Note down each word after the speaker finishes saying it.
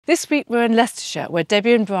This week we're in Leicestershire, where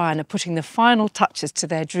Debbie and Brian are putting the final touches to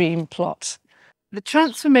their dream plot. The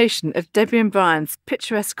transformation of Debbie and Brian's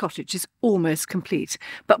picturesque cottage is almost complete,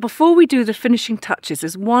 but before we do the finishing touches,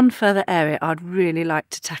 there's one further area I'd really like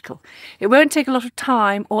to tackle. It won't take a lot of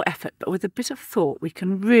time or effort, but with a bit of thought we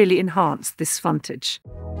can really enhance this frontage.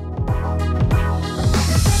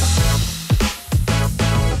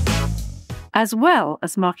 As well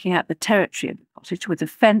as marking out the territory of the cottage with a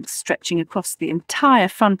fence stretching across the entire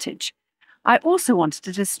frontage, I also wanted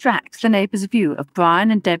to distract the neighbours' view of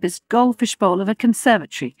Brian and Debbie's goldfish bowl of a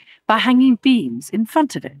conservatory by hanging beams in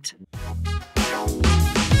front of it.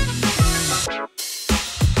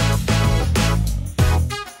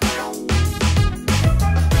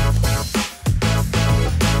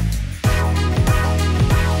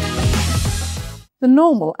 The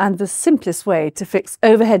normal and the simplest way to fix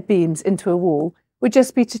overhead beams into a wall would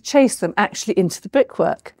just be to chase them actually into the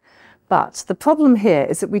brickwork. But the problem here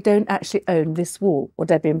is that we don't actually own this wall, or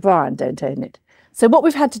Debbie and Brian don't own it. So what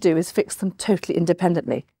we've had to do is fix them totally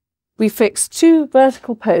independently. We fixed 2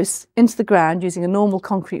 vertical posts into the ground using a normal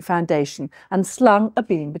concrete foundation and slung a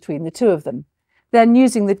beam between the 2 of them. Then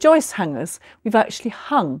using the joist hangers, we've actually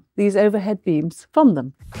hung these overhead beams from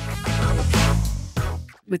them.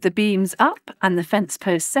 With the beams up and the fence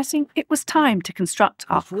post setting, it was time to construct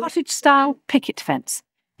our cottage-style picket fence,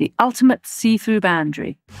 the ultimate see-through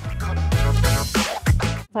boundary.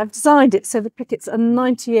 I've designed it so the pickets are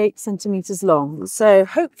 98 centimetres long, so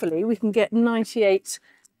hopefully we can get 98,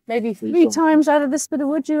 maybe 3 times out of this bit of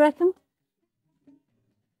wood, do you reckon?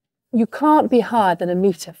 You can't be higher than 1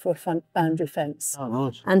 metre for a front boundary fence. Oh,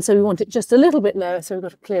 nice. And so we want it just a little bit lower, so we've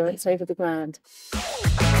got a clearance over the ground.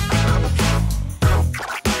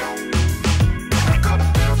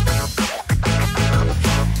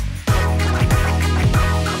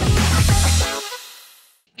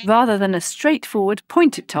 Rather than a straightforward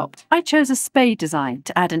pointed top, I chose a spade design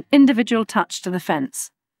to add an individual touch to the fence.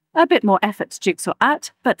 A bit more effort to jigsaw out,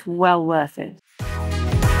 but well worth it.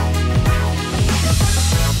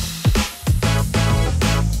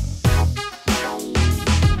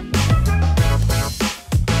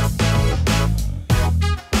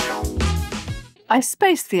 I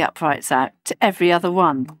spaced the uprights out to every other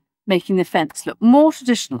one, making the fence look more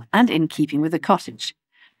traditional and in keeping with the cottage.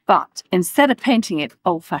 But instead of painting it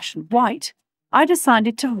old-fashioned white, I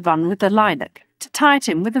decided to run with the lilac to tie it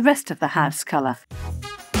in with the rest of the house colour.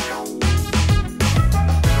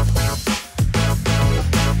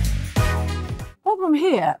 The problem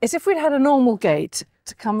here is if we'd had a normal gate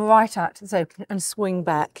to come right out to this opening and swing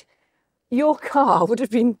back, your car would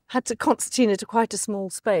have had to concertina to quite a small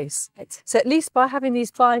space. So at least by having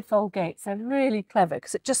these bifold gates, they're really clever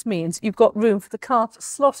because it just means you've got room for the car to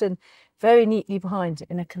slot in very neatly behind it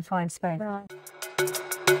in a confined space. Right.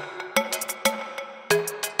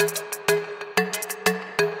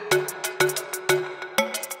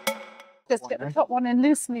 Just get the top one in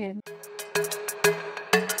loosely in.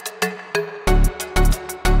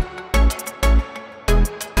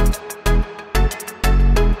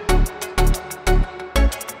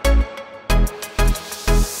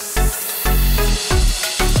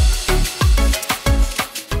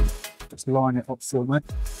 Line it up for me.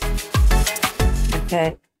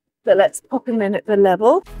 Okay, so let's pop him in at the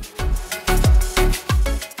level.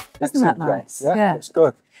 Isn't that nice? Yeah, it's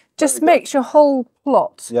good. Just makes your whole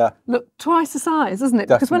plot look twice the size, doesn't it?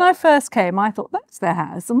 Definitely. Because when I first came, I thought, that's their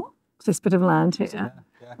house, and what's this bit of land here? Yeah.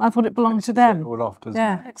 I thought it belonged to them. All off, doesn't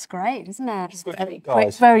it? Looks great, doesn't it?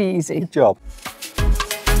 It's very easy. Good job.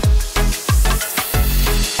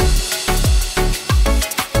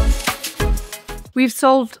 We've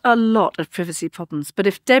solved a lot of privacy problems, but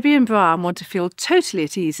if Debbie and Brian want to feel totally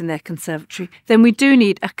at ease in their conservatory, then we do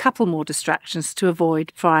need a couple more distractions to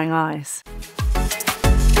avoid prying eyes.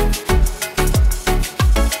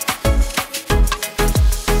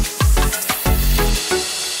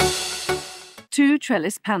 Two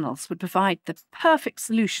trellis panels would provide the perfect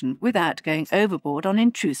solution without going overboard on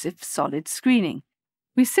intrusive solid screening.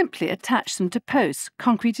 We simply attached them to posts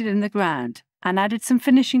concreted in the ground and added some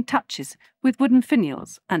finishing touches with wooden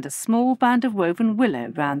finials and a small band of woven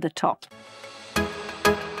willow round the top.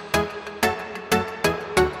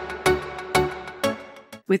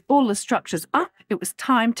 With all the structures up, it was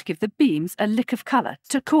time to give the beams a lick of colour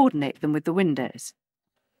to coordinate them with the windows.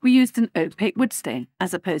 We used an opaque wood stain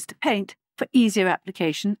as opposed to paint for easier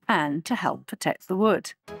application and to help protect the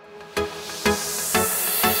wood.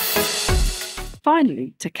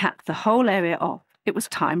 Finally, to cap the whole area off, it was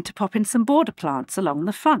time to pop in some border plants along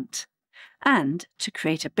the front and to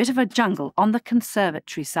create a bit of a jungle on the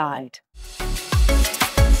conservatory side.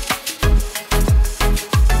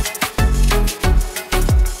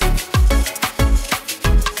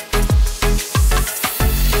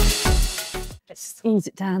 ease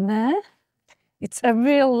it down there. It's a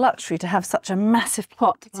real luxury to have such a massive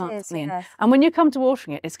pot to plant something in. And when you come to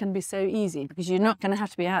watering it, it's going to be so easy because you're not going to have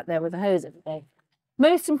to be out there with a hose every day.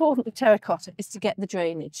 Most important with terracotta is to get the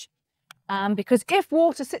drainage. Because if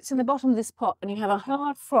water sits in the bottom of this pot and you have a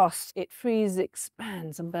hard frost, it freezes,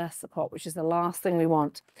 expands and bursts the pot, which is the last thing we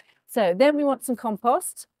want. So then we want some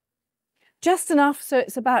compost. Just enough so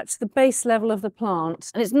it's about the base level of the plant.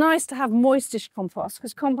 And it's nice to have moistish compost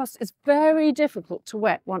because compost is very difficult to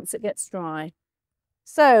wet once it gets dry.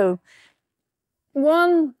 So,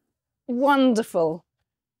 one wonderful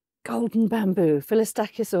golden bamboo,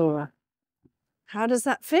 Philostachys. How does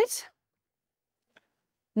that fit?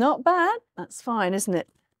 Not bad. That's fine, isn't it?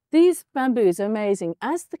 These bamboos are amazing.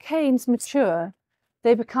 As the canes mature,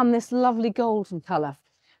 they become this lovely golden colour.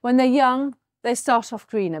 When they're young, they start off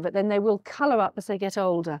greener, but then they will colour up as they get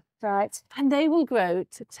older. Right. And they will grow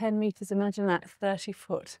to 10 metres, imagine that, 30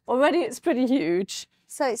 foot. Already it's pretty huge.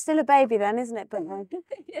 So it's still a baby then, isn't it? But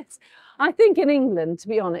yes. I think in England, to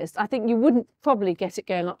be honest, I think you wouldn't probably get it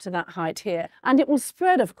going up to that height here. And it will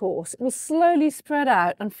spread, of course. It will slowly spread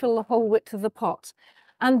out and fill the whole width of the pot.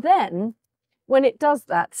 And then, when it does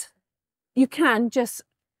that, you can just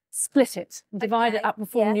split it, divide it up and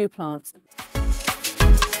form new plants.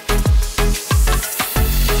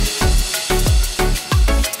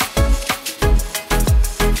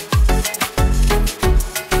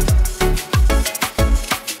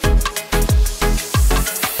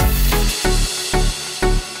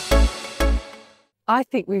 I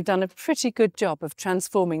think we've done a pretty good job of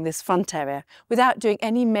transforming this front area without doing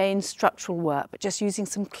any main structural work, but just using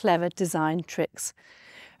some clever design tricks.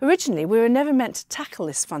 Originally, we were never meant to tackle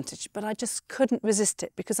this frontage, but I just couldn't resist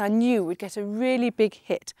it because I knew we'd get a really big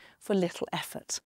hit for little effort.